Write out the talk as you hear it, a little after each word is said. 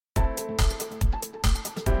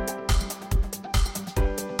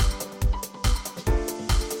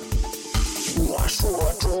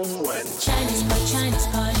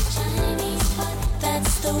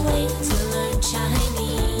the way to learn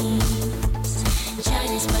Chinese.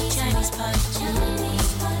 ChinesePod, ChinesePod,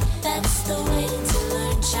 ChinesePod. That's the way to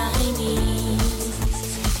learn Chinese.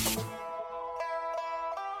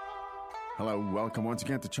 Hello, welcome once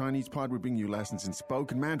again to ChinesePod. We bring you lessons in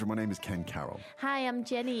spoken Mandarin. My name is Ken Carroll. Hi, I'm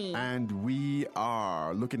Jenny. And we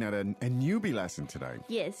are looking at a newbie lesson today.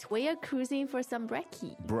 Yes, we are cruising for some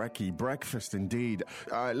brekkie. Breakfast indeed.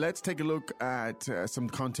 Let's take a look at some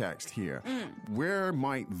context here. Where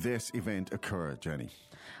might this event occur, Jenny?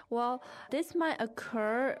 Well, this might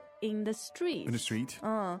occur in the street. In the street?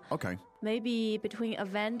 Okay. Maybe between a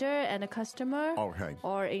vendor and a customer. Okay.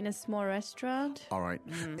 Or in a small restaurant. All right.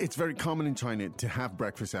 It's very common in China to have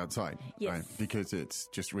breakfast outside. Yes. Right? Because it's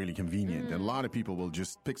just really convenient. And a lot of people will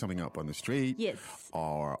just pick something up on the street. Yes.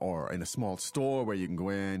 Or in a small store where you can go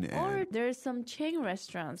in. And Or there's some chain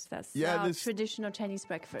restaurants that sell traditional Chinese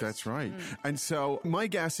breakfast. That's right. And so my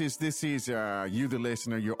guess is this is you, the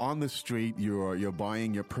listener, you're on the street, you're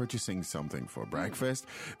purchasing something for breakfast.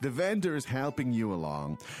 The vendor is helping you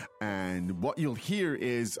along. And what you'll hear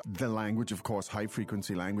is the language, of course,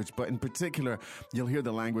 high-frequency language, but in particular, you'll hear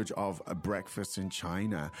the language of a breakfast in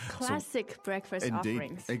China. Classic breakfast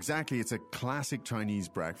offerings. Exactly. It's a classic Chinese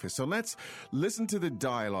breakfast. So let's listen to the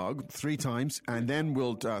dialogue 3 times, and then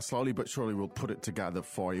we'll slowly but surely we'll put it together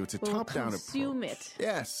for you. It's a top-down approach. Consume it.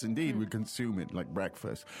 Yes, indeed. We consume it like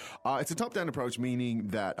breakfast. It's a top-down approach, meaning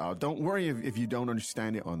that don't worry if you don't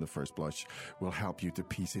understand it on the first blush. We'll help you to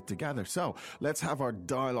piece it together. So let's have our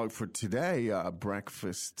dialogue for today,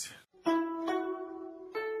 breakfast.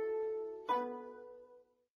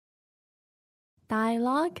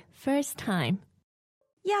 Dialogue first time.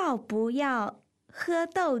 要不要喝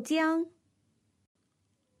豆浆？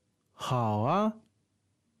好啊，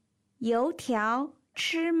油条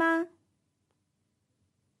吃吗？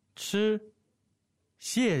吃，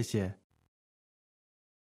谢谢。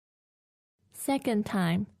Second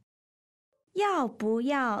time. 要不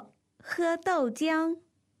要喝豆浆？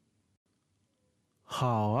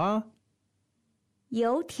好啊，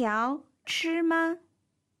油条吃吗？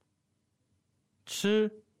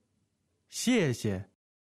吃，谢谢。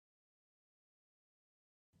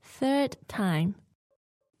Third time.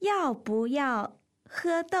 要不要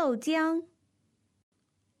喝豆浆？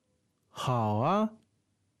好啊，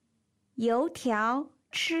油条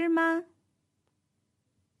吃吗？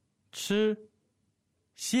吃，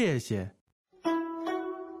谢谢。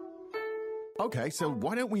 Okay, so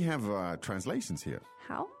why don't we have translations here?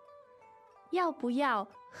 好。要不要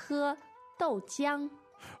喝豆浆？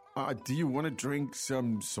 Do you want to drink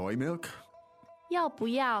some soy milk? 要不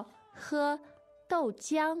要喝豆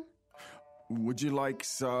浆？ Would you like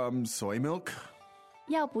some soy milk?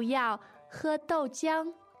 要不要喝豆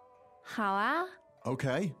浆？好啊，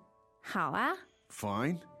 Okay, 好啊，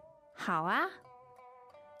 fine. 好啊。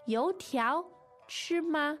油条吃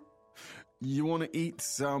吗？ You want to eat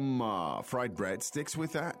some fried breadsticks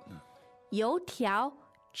with that? 油条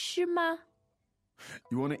吃吗？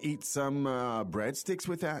 You want to eat some breadsticks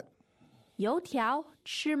with that? 油条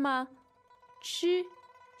吃吗？吃，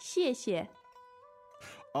谢谢。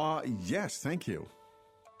 Yes, thank you.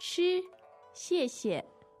 吃，谢谢。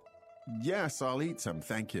 Yes, I'll eat some,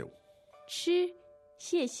 thank you. 吃，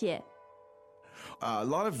谢谢。 A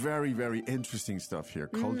lot of very, very interesting stuff here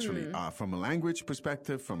culturally, from a language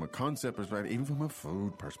perspective, from a concept perspective, even from a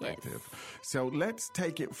food perspective. So let's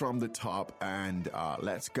take it from the top and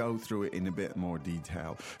let's go through it in a bit more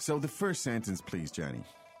detail. So the first sentence, please, Jenny.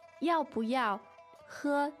 要不要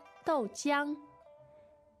喝豆浆？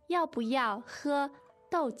要不要喝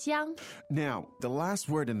豆浆？ Now, the last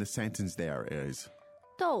word in the sentence there is...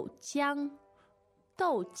 豆浆，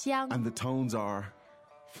豆浆。 And the tones are...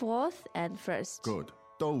 Fourth and first. Good.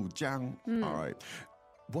 Doujiang. All right.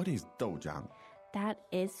 What is doujiang? That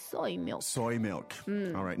is soy milk. Soy milk.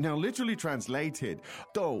 All right. Now, literally translated,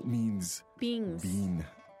 dou means Beans. bean,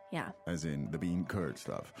 Yeah. as in the bean curd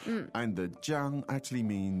stuff. And the jiang actually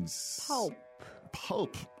means... Pulp.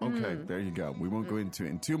 Pulp. Okay, there you go. We won't go into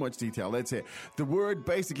it in too much detail. That's it. The word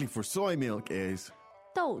basically for soy milk is...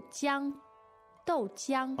 豆浆，豆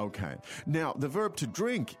浆。 Okay. Now, the verb to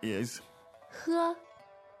drink is... 喝，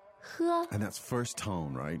喝。 And that's first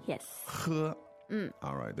tone, right? Yes. 喝.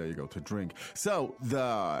 All right, there you go, to drink. So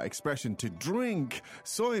the expression to drink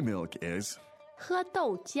soy milk is... 喝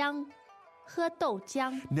豆浆，喝豆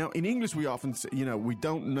浆。 Now, in English, we often say, we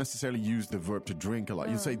don't necessarily use the verb to drink a lot.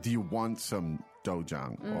 You say, do you want some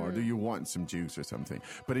doujiang? Or do you want some juice or something?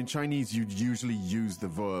 But in Chinese, you usually use the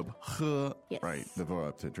verb 喝, Yes. right? The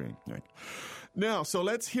verb to drink, right? Now, so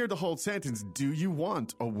let's hear the whole sentence. Do you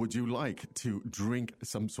want or would you like to drink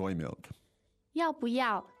some soy milk? 要不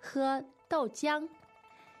要喝豆浆？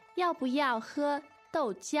要不要喝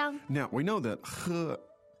豆浆 Now, we know that 喝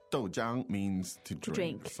豆浆 means to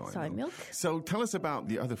drink soy milk. So tell us about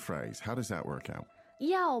the other phrase. How does that work out?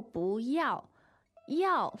 要不要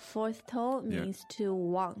要 fourth tone Yeah. means to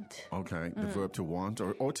want. Okay, the verb to want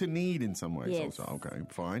or to need in some ways Yes. also. Okay,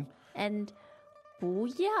 fine. And 不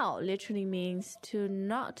要 literally means to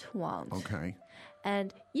not want. Okay.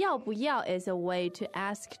 And 要不要 is a way to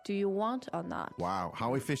ask, do you want or not? Wow,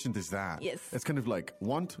 how efficient is that? Yes. It's kind of like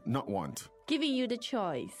want, not want. Giving you the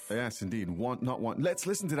choice. Yes, indeed. Want, not want. Let's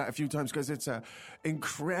listen to that a few times because it's an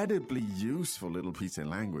incredibly useful little piece of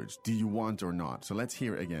language. Do you want or not? So let's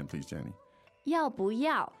hear it again, please, Jenny. 要不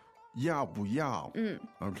要要不要?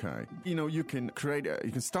 Okay. You know, you can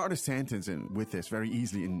you can start a sentence with this very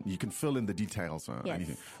easily and you can fill in the details or Yes.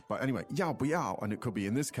 anything. But anyway, 要不要, and it could be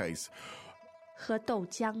in this case, 喝豆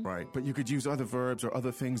浆 right? But you could use other verbs or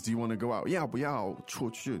other things. Do you want to go out? 要不要出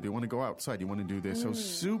去? Do you want to go outside? Do you want to do this? So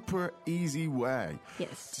super easy way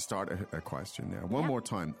Yes. to start a question there. One Yeah. more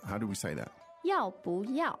time. How do we say that? 要不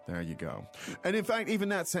要 There you go. And in fact, even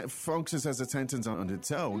that functions as a sentence on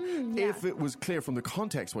its own. yeah. If it was clear from the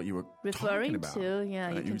context what you were talking referring about. to, yeah,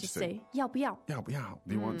 you would can just say 要不要 Yeah,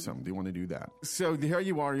 do you want some? Do you want to do that? So here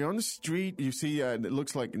you are. You're on the street. You see it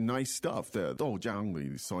looks like nice stuff, the 豆浆,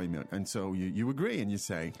 the soy milk. And so you agree and you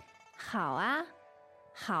say, 好啊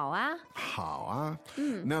好啊 好啊.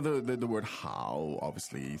 Now the word 好,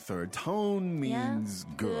 obviously, third tone means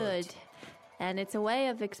yeah, good. And it's a way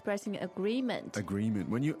of expressing agreement. Agreement.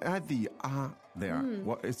 When you add the there,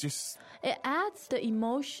 what it's just It adds the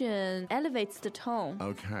emotion, elevates the tone.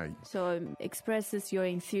 okay. So it expresses your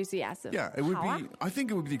enthusiasm. Yeah, it would 好啊 be. I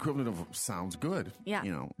think it would be the equivalent of sounds good. Yeah.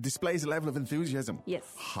 You know, displays a level of enthusiasm. Yes.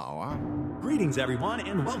 好啊. Greetings, everyone,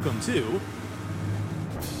 and welcome to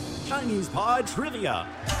ChinesePod Trivia.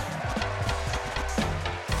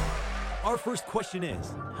 Our first question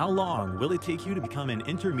is, how long will it take you to become an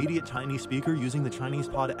intermediate Chinese speaker using the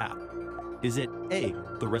ChinesePod app? Is it A,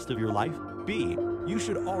 the rest of your life? B, you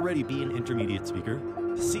should already be an intermediate speaker?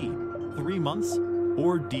 C, 3 months?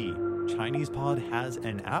 Or D, ChinesePod has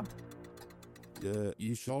an app?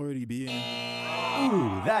 You should already be in.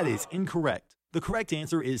 Ooh, that is incorrect. The correct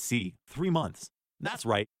answer is C, 3 months. That's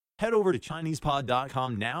right. Head over to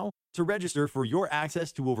ChinesePod.com now to register for your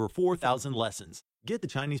access to over 4,000 lessons. Get the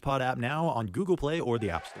ChinesePod app now on Google Play or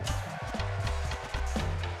the App Store.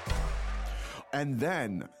 And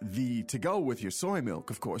then to go with your soy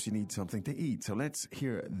milk, of course, you need something to eat. So let's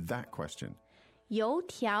hear that question. 油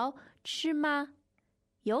条吃吗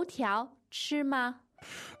油条吃吗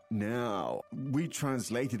Now, we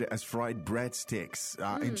translated it as fried breadsticks.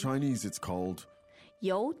 In Chinese, it's called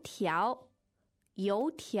油条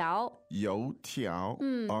油条 you tiao.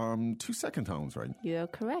 2 second tones, right? You're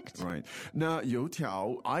correct. Right. Now, you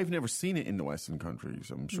tiao, I've never seen it in the Western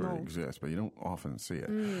countries. I'm sure it exists, but you don't often see it.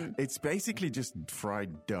 It's basically just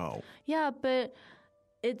fried dough. Yeah, but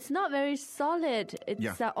it's not very solid. It's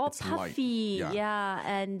Yeah, all it's light. puffy. Yeah.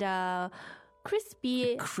 And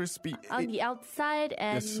crispy Crispy. on the outside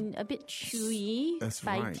and Yes. a bit chewy, That's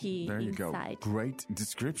right. spiky There you inside. go. Great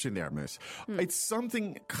description there, miss. It's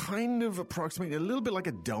something kind of approximating a little bit like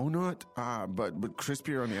a donut, but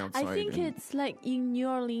crispier on the outside. I think and- it's like in New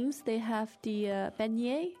Orleans, they have the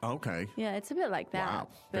beignet. Okay. Yeah, it's a bit like that. Wow,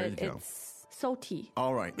 there But you go. it's salty.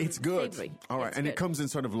 All right, it's good. Savory. All right, It's and it good. comes in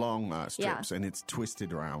sort of long strips Yeah. and it's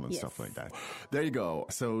twisted around and Yes. stuff like that. There you go.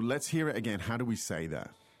 So let's hear it again. How do we say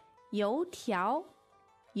that? 油条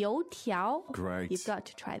油条 Great. You've got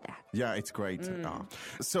to try that. Yeah, it's great.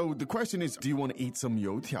 So the question is, do you want to eat some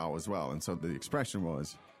youtiao as well? And so the expression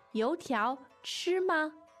was, 油条吃吗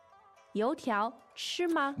油条吃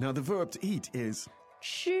吗 now the verb to eat is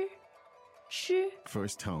吃吃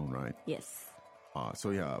first tone, right? Yes.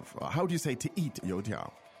 So you have, how do you say to eat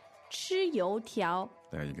youtiao? 吃油条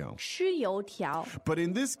There you go. 吃油条 But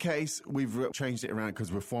in this case, we've changed it around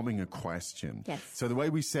because we're forming a question. Yes. So the way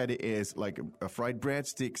we said it is like a fried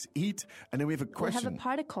breadsticks, eat, and then we have a We question. have a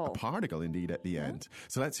particle. A particle, indeed, at the end.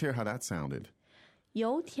 So let's hear how that sounded.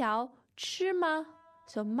 油条吃吗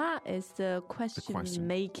So ma is the question, question.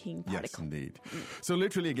 making Yes, particle. indeed. So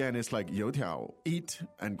literally, again, it's like youtiao, eat,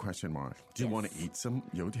 and question mark. Do you want to eat some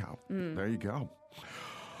youtiao? There you go.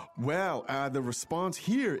 Well, the response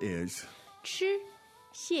here is, 吃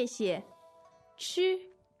谢谢吃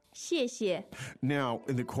谢谢 now,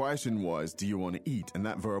 the question was, do you want to eat? And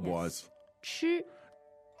that verb was, 吃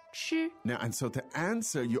吃 now, and so to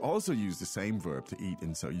answer, you also use the same verb to eat,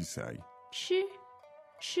 and so you say, 吃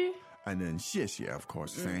吃 and then 谢谢, of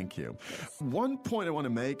course, thank you. One point I want to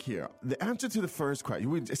make here, the answer to the first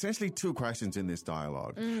question, essentially 2 questions in this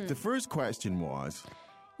dialogue. The first question was,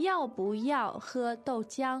 要不要喝豆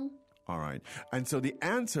浆？ All right. And so the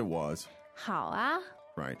answer was, 好啊。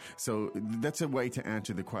 right. So that's a way to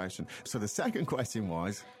answer the question. So the second question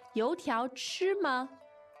was, 油条吃吗？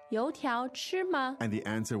油条吃吗？ and the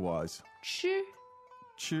answer was, 吃。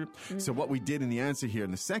 Sure. So what we did in the answer here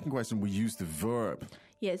in the second question, we used the verb.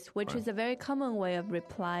 Yes, which is a very common way of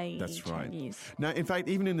replying That's in right. Chinese. Now, in fact,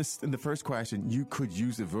 even in the first question, you could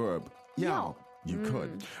use the verb. Yeah, you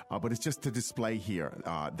could. But it's just to display here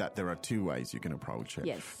that there are two ways you can approach it.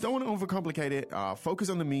 Yes. Don't want to overcomplicate it.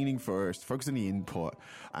 Focus on the meaning first. Focus on the input.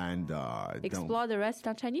 And Explore the rest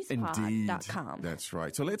on Indeed. ChinesePod.com. That's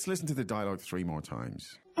right. So let's listen to the dialogue 3 more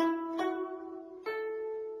times.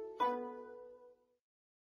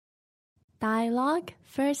 Dialogue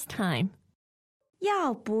first time.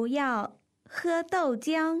 要不要喝豆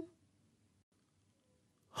浆？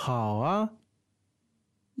好啊，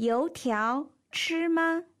油条吃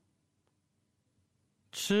吗？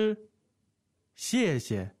吃，谢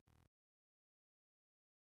谢。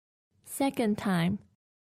 Second time.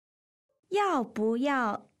 要不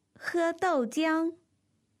要喝豆浆？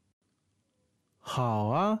好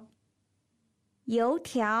啊，油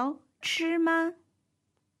条吃吗？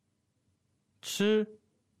吃，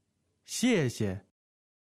谢谢。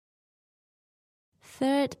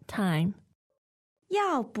 Third time.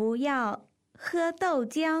 要不要喝豆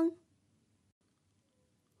浆？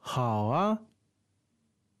好啊，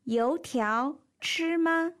油条吃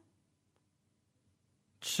吗？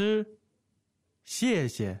吃，谢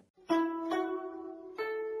谢。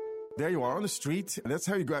 There you are on the street. That's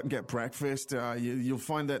how you go out and get breakfast. You'll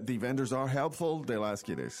find that the vendors are helpful. They'll ask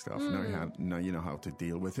you this stuff. Now you know how to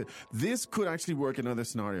deal with it. This could actually work in other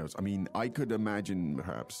scenarios. I mean, I could imagine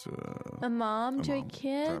perhaps A mom to a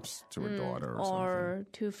kid? perhaps to a daughter or Or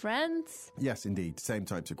to friends? Yes, indeed. Same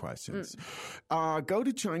types of questions. Go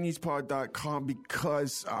to ChinesePod.com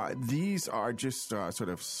because these are just sort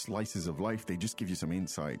of slices of life. They just give you some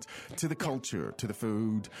insight to the culture, to the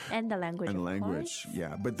food. And the language, And of language, course.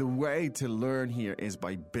 yeah. But the way to learn here is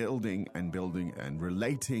by building and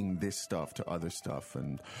relating this stuff to other stuff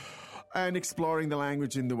and exploring the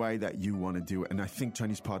language in the way that you want to do it. And I think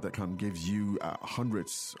ChinesePod.com gives you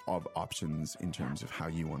hundreds of options in terms of how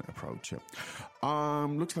you want to approach it.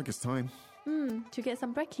 Looks like it's time. To get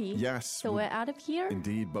some brekkie. Yes. So we're out of here.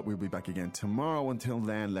 Indeed, but we'll be back again tomorrow. Until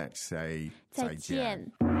then, let's say 再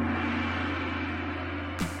见.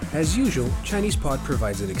 As usual, ChinesePod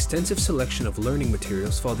provides an extensive selection of learning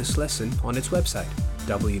materials for this lesson on its website,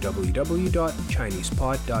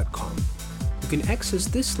 www.chinesepod.com. You can access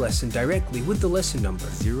this lesson directly with the lesson number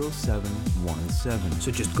 0717.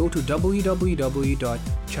 So just go to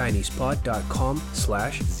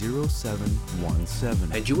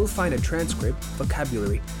www.chinesepod.com/0717 and you will find a transcript,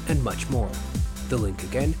 vocabulary, and much more. The link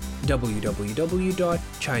again,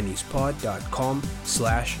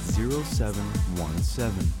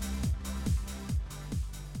 www.chinesepod.com/0717.